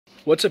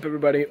What's up,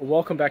 everybody?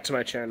 Welcome back to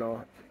my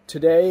channel.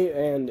 Today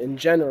and in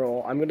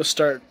general, I'm going to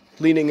start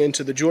leaning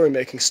into the jewelry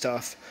making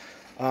stuff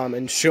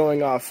and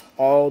showing off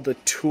all the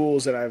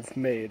tools that I've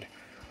made.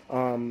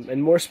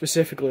 And more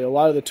specifically, a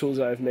lot of the tools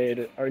that I've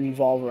made are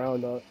involved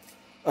around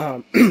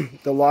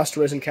the Lost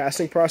Resin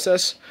casting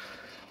process.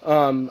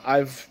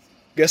 I've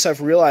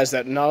realized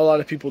that not a lot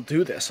of people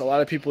do this. A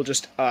lot of people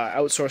just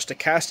outsource to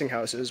casting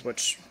houses,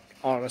 which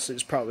honestly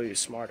is probably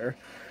smarter.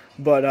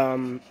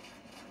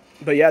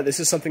 But yeah, this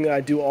is something that I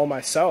do all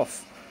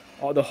myself.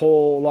 The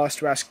whole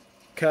Lost Resin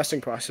casting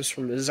process,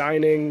 from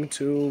designing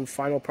to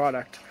final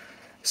product.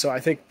 So I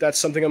think that's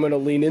something I'm going to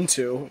lean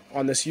into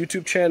on this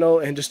YouTube channel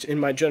and just in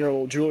my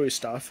general jewelry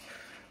stuff,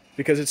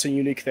 because it's a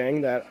unique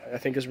thing that I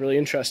think is really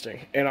interesting.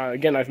 And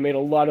again, I've made a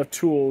lot of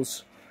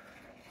tools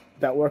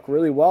that work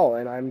really well,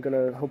 and I'm going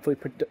to hopefully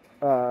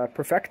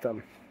perfect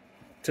them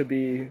to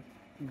be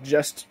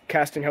just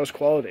casting house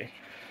quality.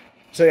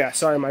 So yeah,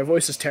 sorry, my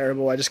voice is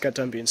terrible. I just got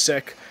done being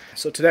sick.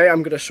 So today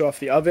I'm going to show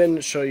off the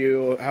oven, show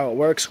you how it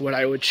works, what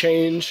I would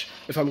change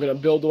if I'm going to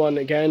build one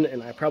again,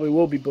 and I probably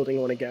will be building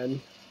one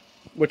again,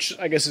 which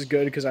I guess is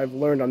good because I've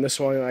learned on this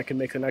one and I can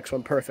make the next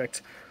one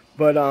perfect.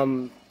 But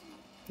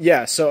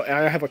yeah, so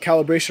I have a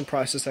calibration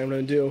process that I'm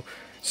going to do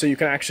so you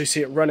can actually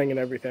see it running and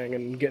everything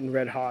and getting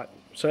red hot.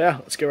 So yeah,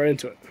 let's get right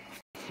into it.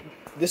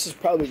 This has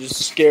probably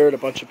just scared a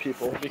bunch of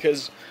people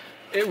because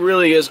it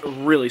really is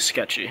really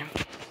sketchy.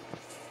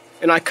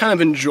 And I kind of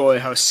enjoy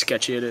how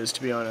sketchy it is,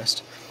 to be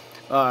honest.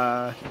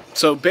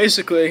 So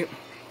basically,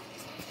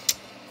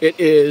 it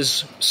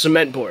is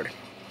cement board.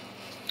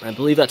 I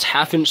believe that's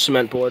 1/2-inch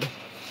cement board,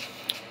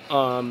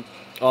 all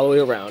the way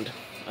around.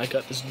 I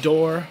got this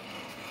door.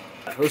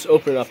 Let's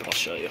open it up, I'll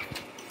show you.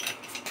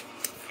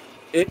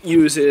 It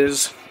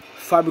uses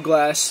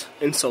fiberglass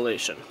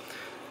insulation.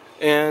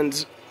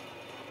 And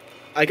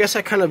I guess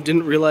I kind of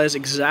didn't realize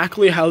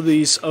exactly how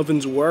these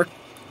ovens work.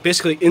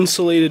 Basically,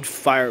 insulated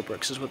fire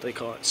bricks is what they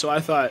call it. So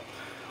I thought,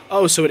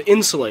 oh, so it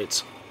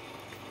insulates.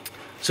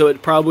 So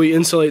it probably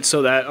insulates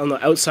so that on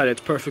the outside it's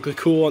perfectly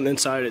cool, on the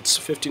inside it's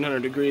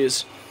 1500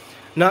 degrees.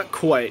 Not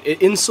quite. It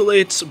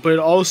insulates, but it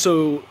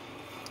also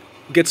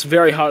gets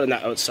very hot on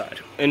the outside.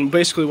 And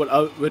basically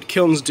what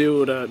kilns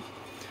do to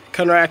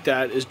counteract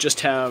that is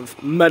just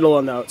have metal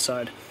on the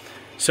outside.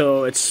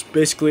 So it's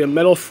basically a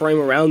metal frame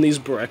around these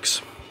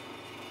bricks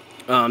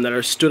that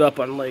are stood up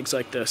on legs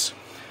like this.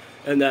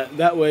 And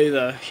that way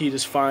the heat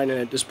is fine and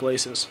it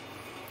displaces.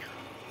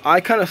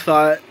 I kind of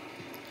thought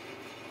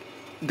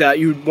that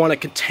you'd want to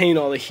contain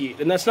all the heat,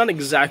 and that's not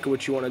exactly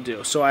what you want to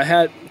do. So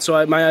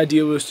my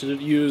idea was to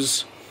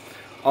use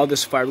all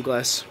this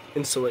fiberglass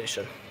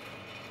insulation.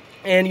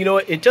 And you know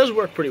what? It does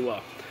work pretty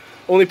well.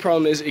 Only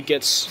problem is it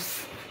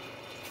gets,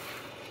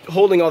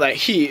 holding all that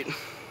heat,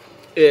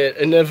 it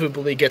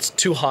inevitably gets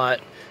too hot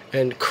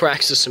and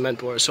cracks the cement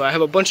board. So I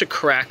have a bunch of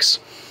cracks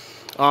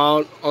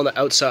on the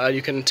outside.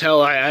 You can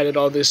tell I added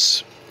all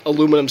this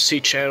aluminum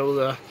seat channel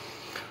to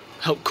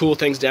help cool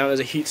things down as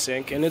a heat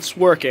sink, and it's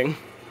working.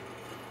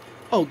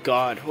 Oh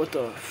god, what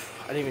the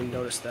I didn't even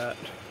notice that.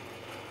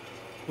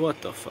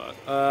 What the fuck?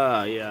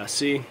 Yeah,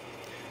 see?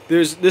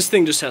 This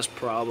thing just has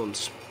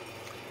problems.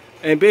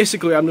 And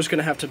basically I'm just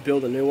gonna have to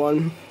build a new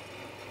one.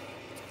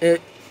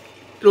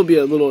 It'll be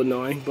a little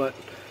annoying, but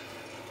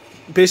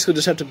basically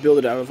just have to build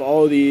it out of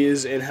all of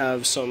these and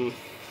have some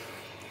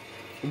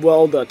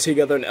weld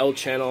together an L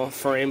channel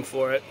frame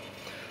for it.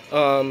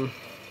 But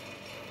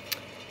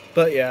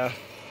yeah,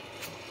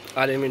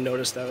 I didn't even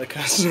notice that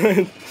because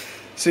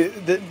see,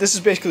 this is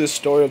basically the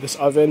story of this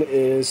oven.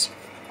 Is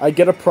I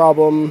get a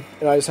problem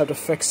and I just have to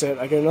fix it.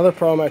 I get another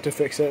problem, I have to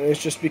fix it, and it's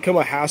just become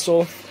a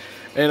hassle.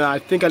 And I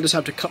think I just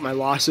have to cut my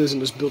losses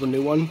and just build a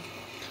new one.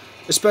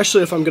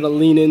 Especially if I'm gonna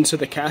lean into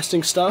the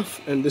casting stuff,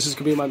 and this is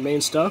gonna be my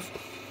main stuff.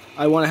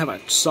 I want to have a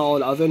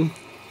solid oven.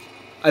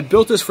 I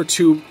built this for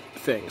two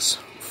things.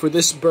 For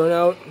this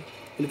burnout,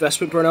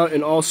 investment burnout,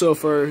 and also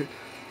for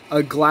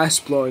a glass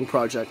blowing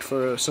project,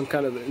 for some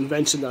kind of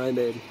invention that I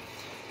made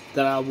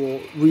that I will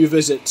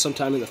revisit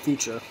sometime in the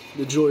future.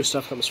 The jewelry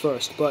stuff comes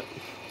first, but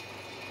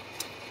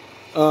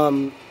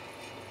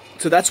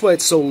so that's why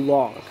it's so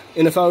long.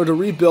 And if I were to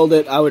rebuild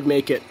it, I would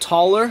make it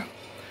taller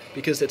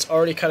because it's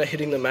already kind of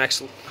hitting the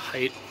max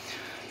height,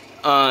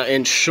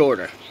 and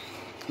shorter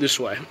this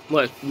way,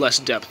 less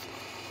depth,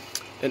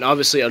 and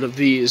obviously out of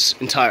these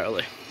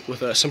entirely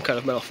with some kind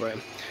of metal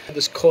frame.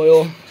 This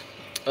coil,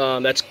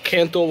 that's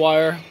Canthil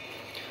wire.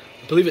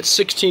 I believe it's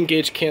 16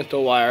 gauge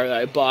Canthil wire that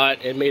I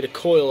bought and made a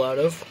coil out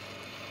of.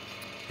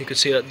 You can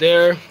see that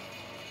there.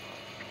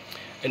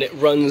 And it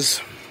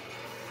runs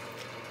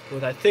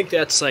with, I think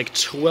that's like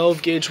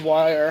 12 gauge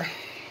wire,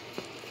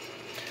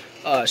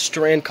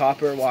 strand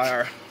copper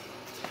wire.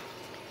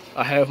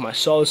 I have my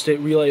solid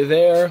state relay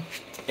there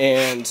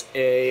and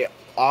a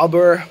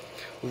Auber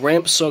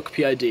Ramp Soak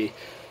PID.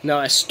 Now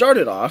I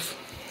started off,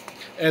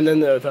 and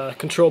then the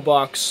control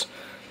box,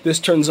 this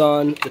turns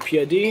on the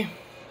PID,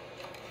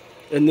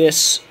 and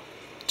this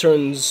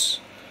turns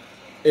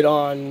it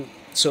on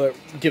so it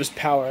gives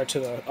power to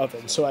the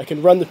oven. So I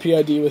can run the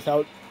PID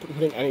without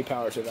putting any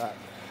power to that.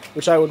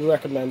 which I would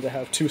recommend to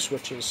have 2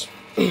 switches.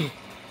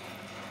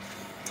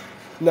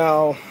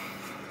 Now,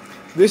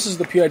 this is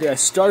the PID I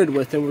started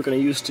with and we're going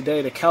to use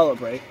today to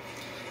calibrate.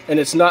 And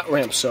it's not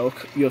ramp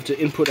soak. You have to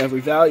input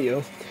every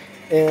value.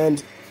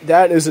 And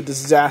that is a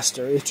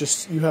disaster. It's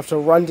just, you have to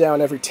run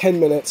down every 10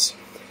 minutes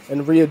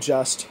and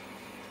readjust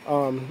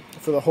for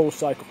the whole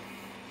cycle,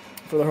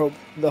 for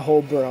the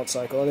whole burnout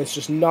cycle. And it's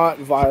just not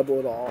viable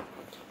at all.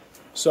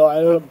 So I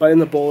ended up biting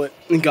the bullet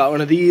and got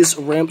one of these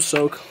ramp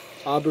soak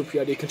Auber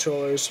PID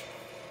controllers.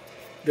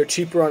 They're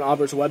cheaper on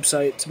Auber's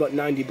website. It's about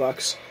 90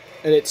 bucks.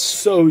 And it's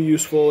so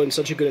useful and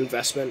such a good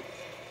investment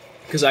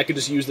because I could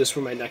just use this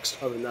for my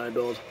next oven that I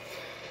build.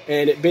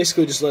 And it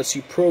basically just lets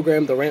you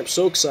program the ramp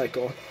soak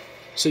cycle.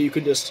 So you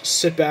could just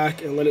sit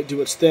back and let it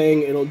do its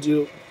thing.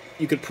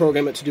 You could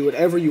program it to do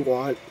whatever you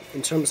want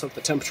in terms of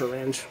the temperature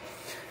range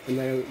and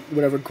then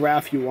whatever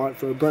graph you want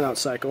for a burnout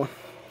cycle.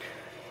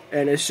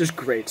 And it's just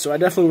great. So I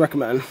definitely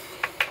recommend.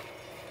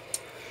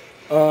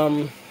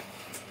 And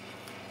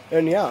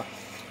yeah,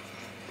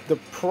 the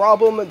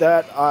problem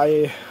that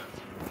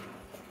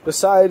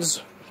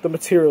besides the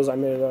materials I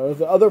made it out of,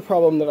 the other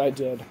problem that I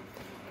did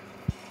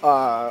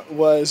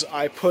was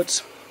I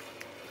put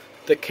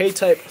the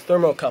K-type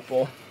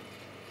thermocouple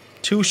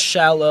too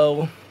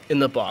shallow in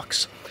the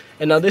box.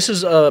 And now this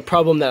is a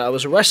problem that I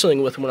was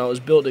wrestling with when I was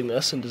building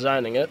this and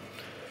designing it.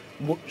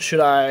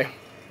 Should I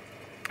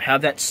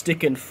have that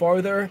stick in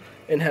farther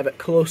and have it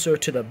closer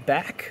to the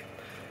back?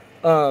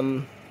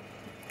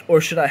 Or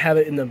should I have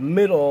it in the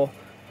middle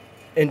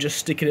and just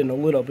stick it in a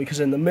little? Because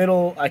in the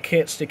middle, I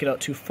can't stick it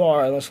out too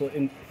far unless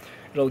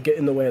it'll get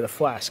in the way of the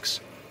flasks.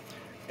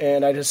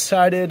 And I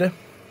decided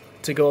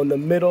to go in the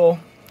middle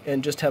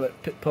and just have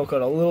it poke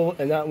out a little,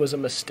 and that was a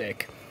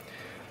mistake.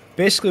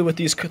 Basically, with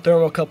these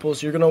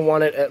thermocouples, you're going to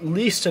want it at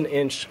least an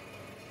inch,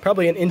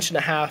 probably an inch and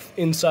a half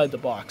inside the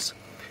box.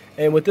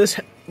 And what this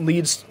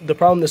the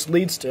problem this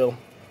leads to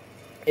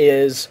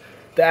is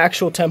the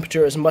actual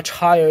temperature is much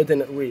higher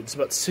than it reads,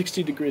 about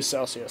 60 degrees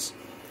Celsius.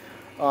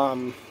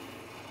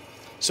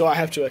 So I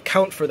have to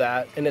account for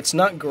that, and it's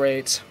not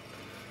great.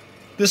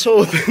 This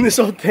whole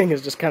thing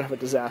is just kind of a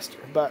disaster,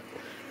 but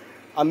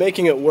I'm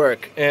making it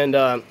work. And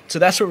so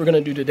that's what we're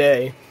going to do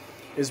today,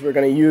 is we're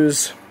going to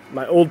use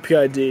my old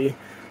PID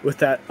with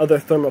that other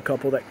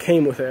thermocouple that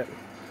came with it,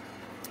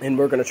 and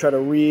we're going to try to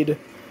read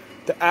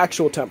the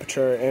actual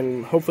temperature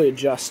and hopefully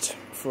adjust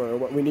for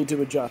what we need to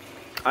adjust.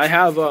 I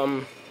have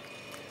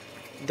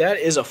that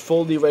is a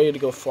fully ready to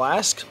go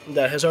flask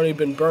that has already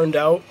been burned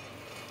out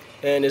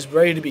and is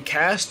ready to be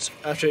cast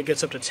after it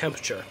gets up to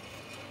temperature.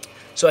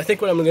 So I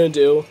think what I'm going to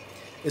do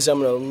is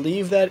I'm going to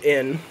leave that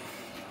in,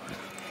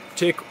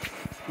 take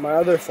my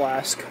other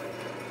flask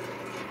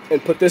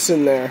and put this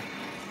in there,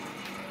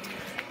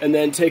 and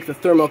then take the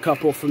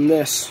thermocouple from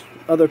this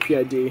other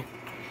PID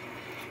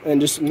and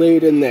just lay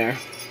it in there,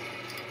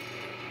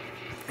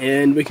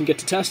 and we can get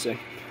to testing.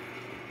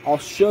 I'll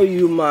show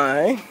you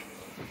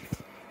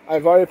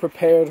I've already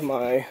prepared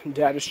my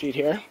data sheet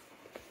here.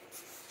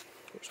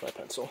 Here's my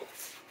pencil.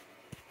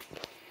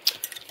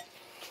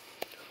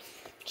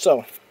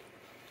 So,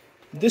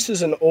 this is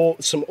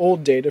some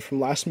old data from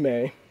last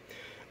May,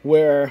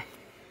 where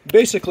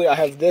basically I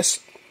have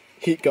this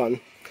heat gun.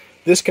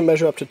 This can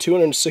measure up to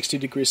 260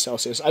 degrees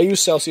Celsius. I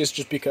use Celsius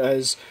just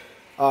because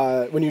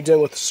when you're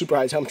dealing with super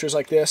high temperatures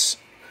like this,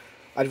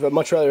 I'd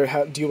much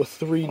rather deal with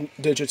 3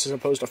 digits as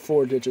opposed to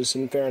 4 digits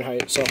in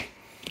Fahrenheit. So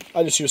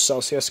I just use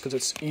Celsius because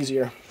it's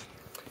easier.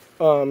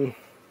 Now,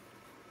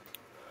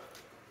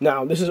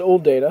 this is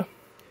old data.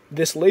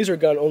 This laser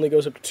gun only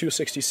goes up to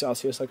 260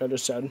 Celsius, like I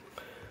just said.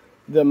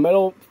 The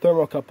metal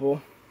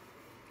thermocouple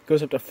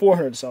goes up to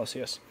 400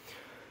 Celsius.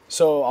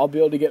 So I'll be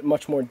able to get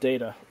much more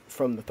data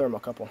from the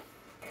thermocouple.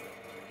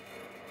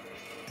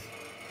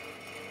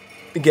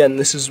 Again,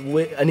 this is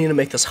I need to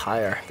make this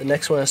higher. The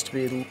next one has to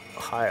be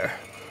higher.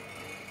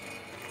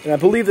 And I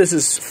believe this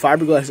is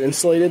fiberglass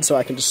insulated, so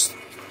I can just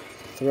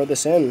throw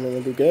this in and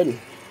it'll be good.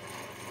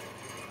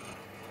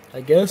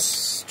 I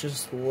guess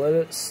just let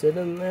it sit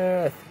in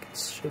there. I think it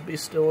should be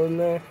still in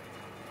there.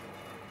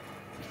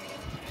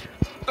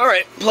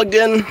 Alright, plugged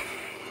in.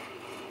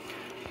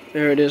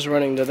 There it is,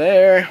 running to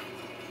there.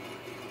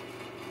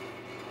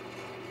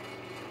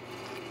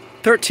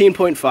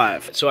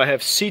 13.5. So I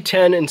have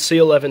C10 and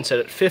C11 set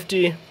at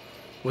 50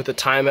 with a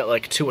time at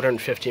like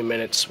 250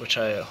 minutes, which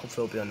I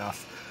hopefully will be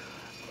enough.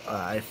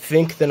 I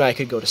think then I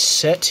could go to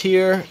set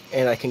here,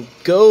 and I can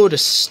go to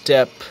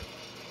step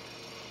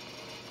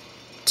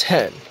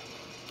 10.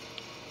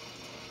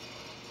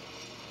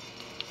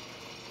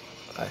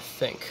 I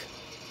think.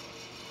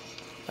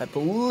 I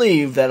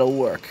believe that'll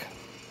work.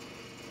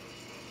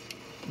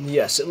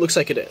 Yes, it looks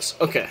like it is.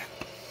 Okay.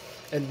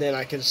 And then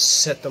I can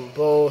set them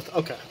both.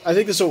 Okay, I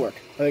think this will work.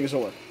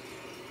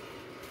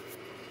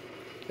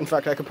 In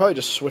fact, I could probably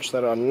just switch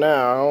that on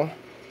now.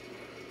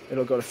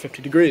 It'll go to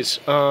 50 degrees.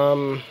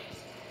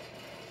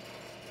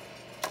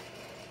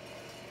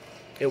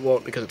 It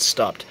won't because it's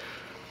stopped.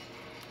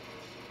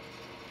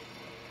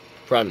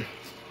 Run.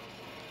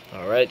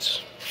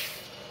 Alright.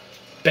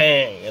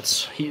 Bang!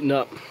 It's heating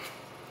up.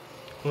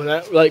 When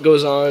that light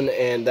goes on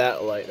and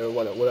that light, or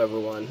whatever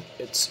one,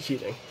 it's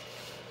heating.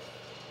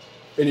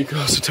 And you can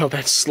also tell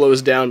that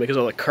slows down because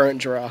of the current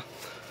draw.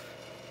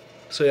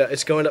 So yeah,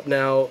 it's going up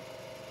now.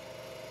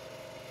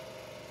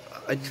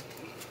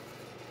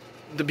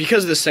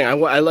 Because of this thing,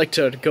 I like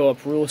to go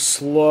up real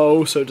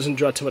slow so it doesn't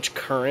draw too much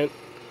current.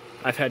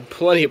 I've had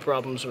plenty of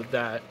problems with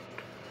that.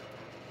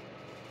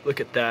 Look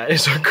at that,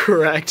 it's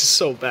correct. It's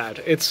so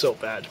bad. It's so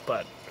bad,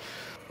 but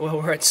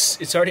well,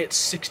 it's already at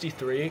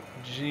 63.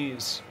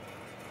 Jeez.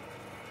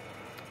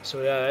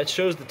 So yeah, that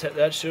shows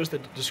the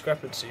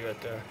discrepancy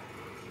right there.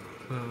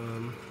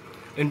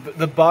 And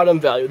the bottom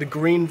value, the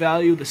green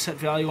value, the set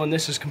value on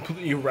this is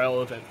completely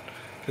irrelevant.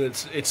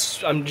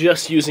 I'm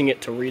just using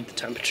it to read the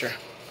temperature.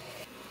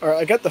 Alright,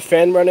 I got the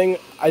fan running.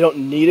 I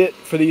don't need it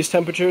for these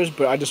temperatures,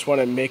 but I just want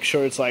to make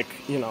sure it's like,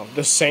 you know,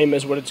 the same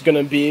as what it's going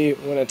to be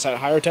when it's at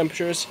higher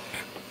temperatures.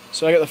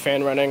 So I got the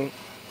fan running.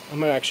 I'm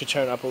going to actually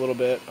turn it up a little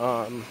bit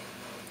to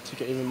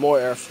get even more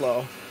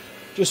airflow.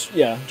 Just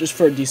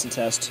for a decent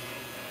test.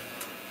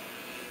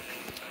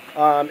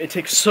 It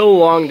takes so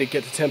long to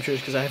get the temperatures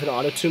because I haven't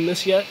auto-tuned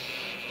this yet.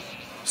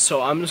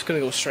 So I'm just going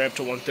to go straight up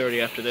to 130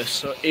 after this.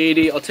 So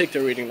 80, I'll take the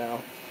reading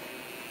now.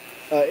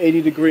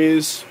 80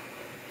 degrees,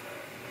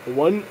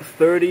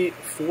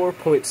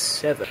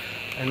 134.7.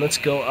 And let's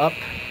go up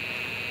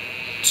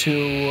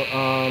to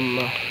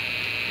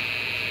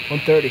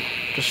 130,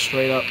 just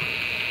straight up.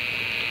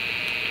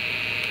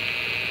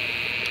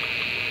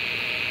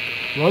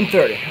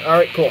 130,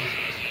 alright, cool.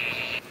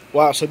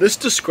 Wow, so this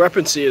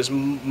discrepancy is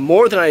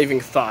more than I even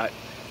thought.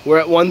 We're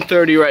at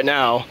 130 right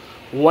now,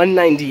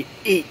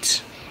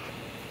 198.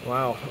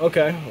 Wow,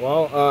 okay,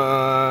 well,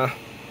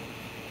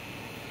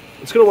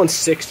 let's go to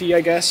 160,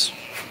 I guess.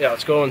 Yeah,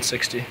 let's go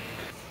 160.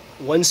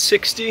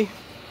 160,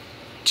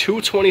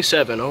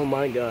 227, oh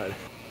my god.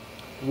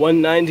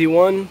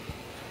 191,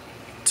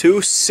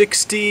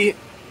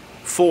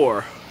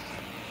 264.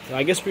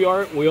 I guess we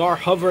are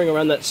hovering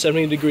around that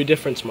 70-degree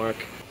difference mark.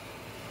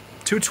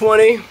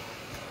 220,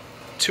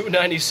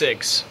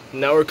 296.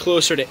 Now we're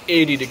closer to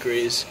 80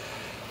 degrees.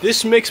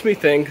 This makes me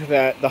think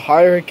that the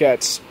higher it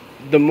gets,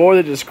 the more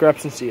the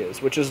discrepancy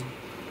is, which is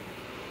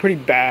pretty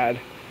bad.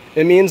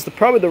 It means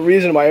probably the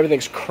reason why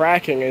everything's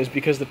cracking is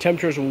because the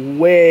temperature is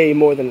way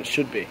more than it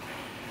should be.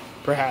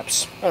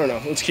 Perhaps. I don't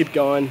know. Let's keep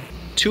going.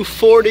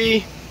 240,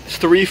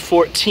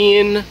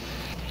 314,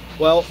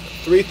 well,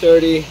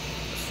 330,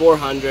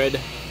 400.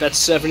 That's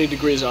 70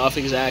 degrees off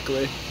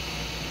exactly.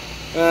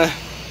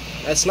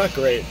 That's not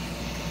great.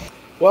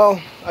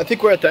 Well, I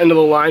think we're at the end of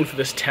the line for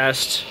this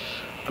test.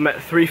 I'm at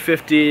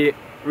 350,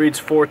 reads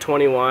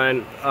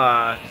 421.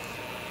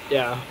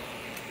 Yeah,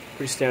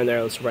 pretty standard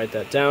there. Let's write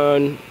that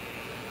down.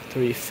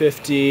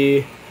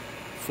 350,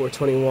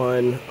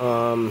 421.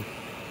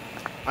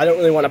 I don't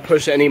really want to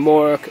push it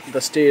anymore. The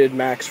stated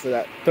max for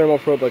that thermal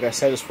probe, like I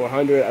said, is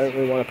 400. I don't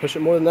really want to push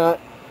it more than that.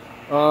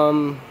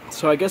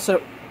 So I guess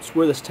that's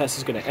where this test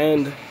is going to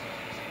end.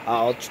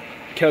 I'll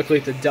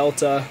calculate the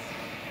delta.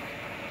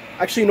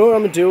 Actually, you know what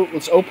I'm going to do?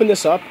 Let's open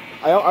this up.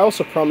 I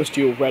also promised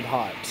you red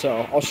hot,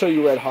 so I'll show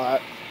you red hot.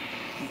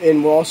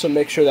 And we'll also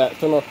make sure that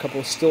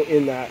thermocouple is still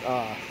in that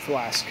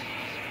flask.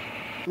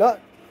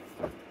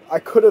 I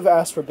could have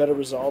asked for better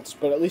results,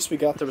 but at least we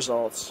got the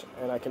results.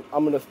 And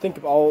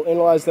I'll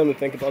analyze them and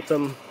think about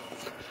them.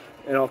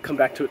 And I'll come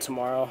back to it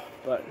tomorrow.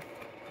 But,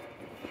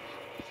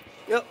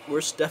 yep,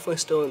 we're definitely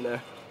still in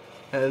there.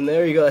 And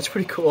there you go, that's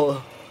pretty cool.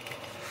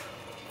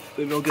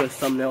 Maybe I'll get a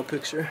thumbnail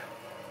picture.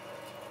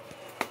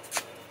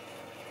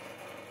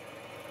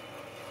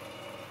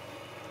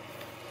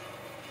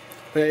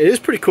 But it is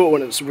pretty cool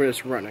when it's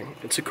running.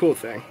 It's a cool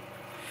thing.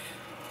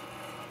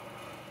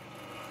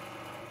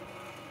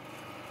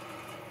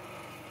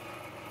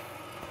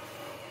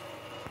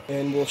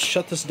 And we'll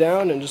shut this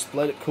down and just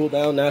let it cool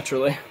down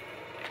naturally.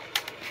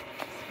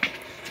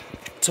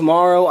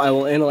 Tomorrow I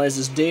will analyze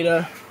this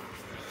data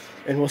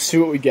and we'll see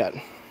what we get.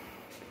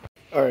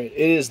 Alright,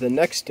 it is the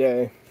next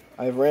day.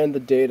 I ran the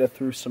data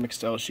through some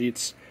Excel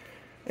sheets.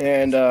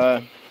 And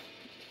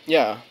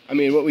yeah, I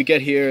mean what we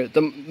get here,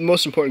 the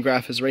most important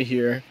graph is right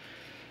here.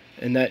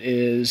 And that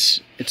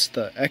is, it's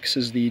the X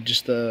is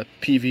just the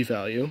PV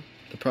value,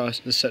 the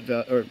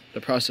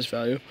process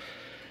value,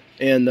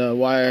 and the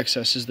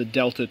Y-axis is the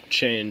delta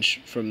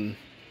change from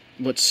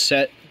what's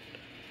set,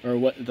 or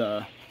what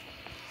the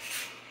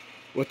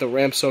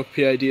ramp soak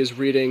PID is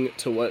reading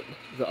to what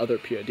the other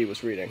PID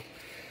was reading,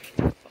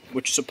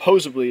 which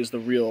supposedly is the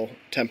real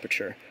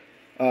temperature.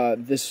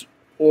 This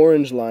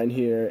orange line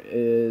here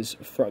is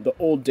from the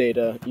old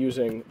data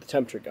using the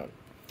temperature gun.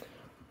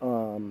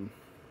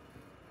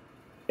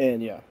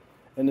 And yeah,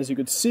 and as you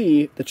can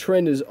see, the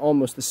trend is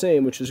almost the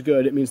same, which is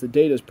good. It means the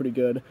data is pretty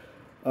good.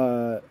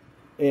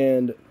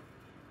 And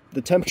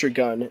the temperature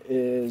gun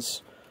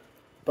is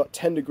about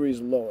 10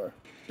 degrees lower.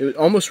 It would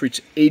almost reach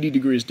 80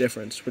 degrees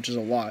difference, which is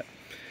a lot.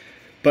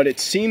 But it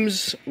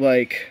seems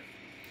like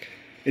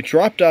it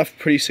dropped off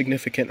pretty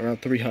significant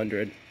around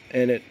 300.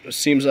 And it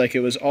seems like it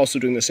was also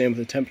doing the same with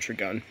the temperature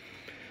gun.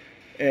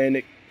 And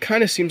it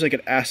kind of seems like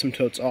it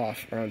asymptotes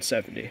off around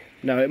 70.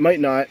 Now, it might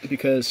not,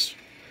 because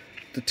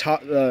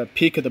the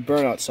peak of the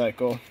burnout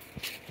cycle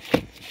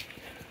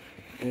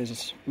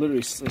is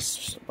literally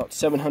about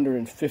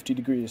 750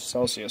 degrees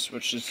Celsius,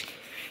 which is,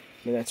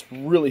 I mean, that's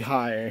really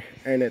high,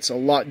 and it's a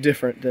lot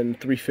different than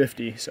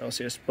 350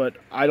 Celsius, but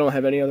I don't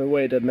have any other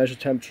way to measure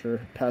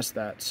temperature past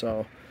that,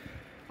 so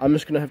I'm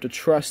just going to have to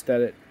trust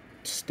that it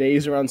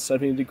stays around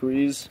 70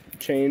 degrees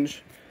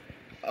change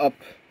up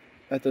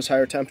at those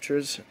higher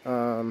temperatures.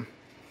 But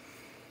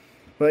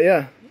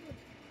yeah,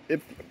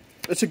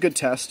 it's a good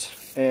test,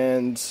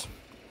 and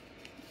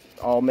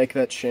I'll make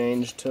that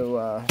change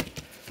to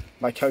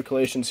my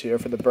calculations here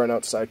for the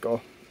burnout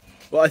cycle.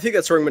 Well, I think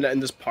that's where I'm going to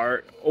end this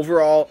part.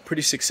 Overall,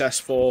 pretty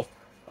successful.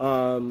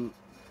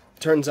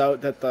 Turns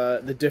out that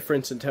the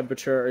difference in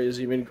temperature is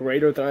even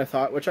greater than I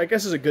thought, which I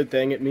guess is a good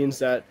thing. It means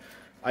that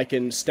I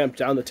can stamp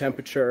down the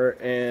temperature,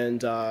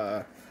 and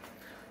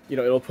you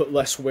know, it'll put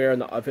less wear in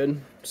the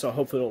oven, so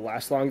hopefully it'll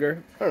last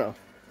longer. I don't know.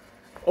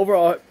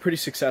 Overall, pretty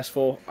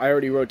successful. I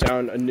already wrote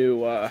down a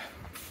new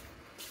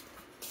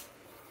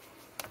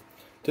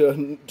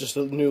just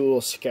a new little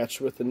sketch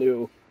with the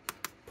new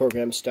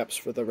program steps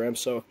for the Ramp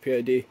SYL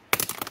PID.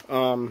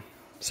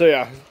 So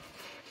yeah,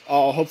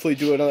 I'll hopefully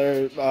do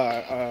another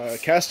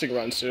casting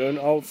run soon.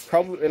 I'll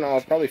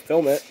probably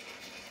film it.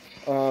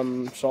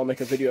 So I'll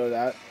make a video of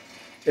that.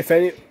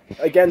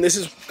 Again, this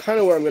is kind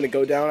of where I'm going to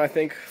go down, I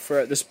think, for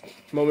at this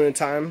moment in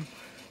time.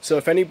 So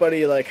if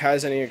anybody like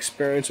has any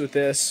experience with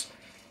this,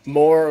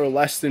 more or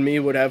less than me,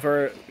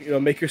 whatever, you know,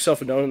 make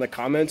yourself known in the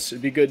comments.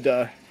 It'd be good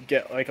to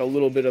get like a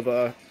little bit of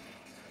a,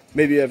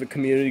 maybe have a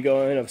community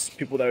going of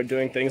people that are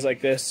doing things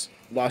like this,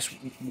 lost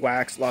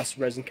wax, lost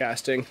resin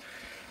casting,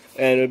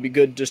 and it would be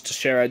good just to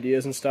share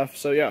ideas and stuff.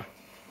 So yeah.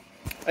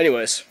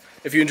 Anyways,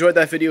 if you enjoyed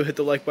that video, hit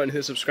the like button, hit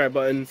the subscribe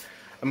button.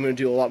 I'm going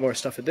to do a lot more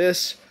stuff with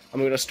this. I'm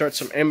going to start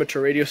some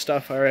amateur radio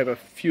stuff. I already have a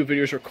few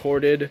videos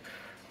recorded.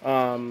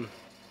 And,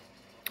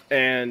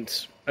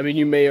 I mean,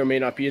 you may or may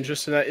not be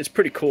interested in that. It's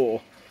pretty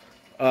cool.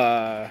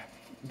 But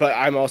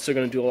I'm also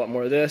going to do a lot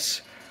more of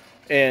this.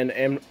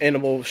 And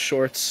animal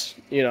shorts,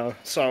 you know.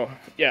 So,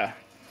 yeah.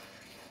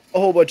 A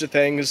whole bunch of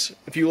things.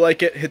 If you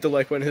like it, hit the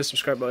like button, hit the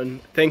subscribe button.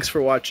 Thanks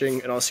for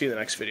watching, and I'll see you in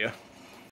the next video.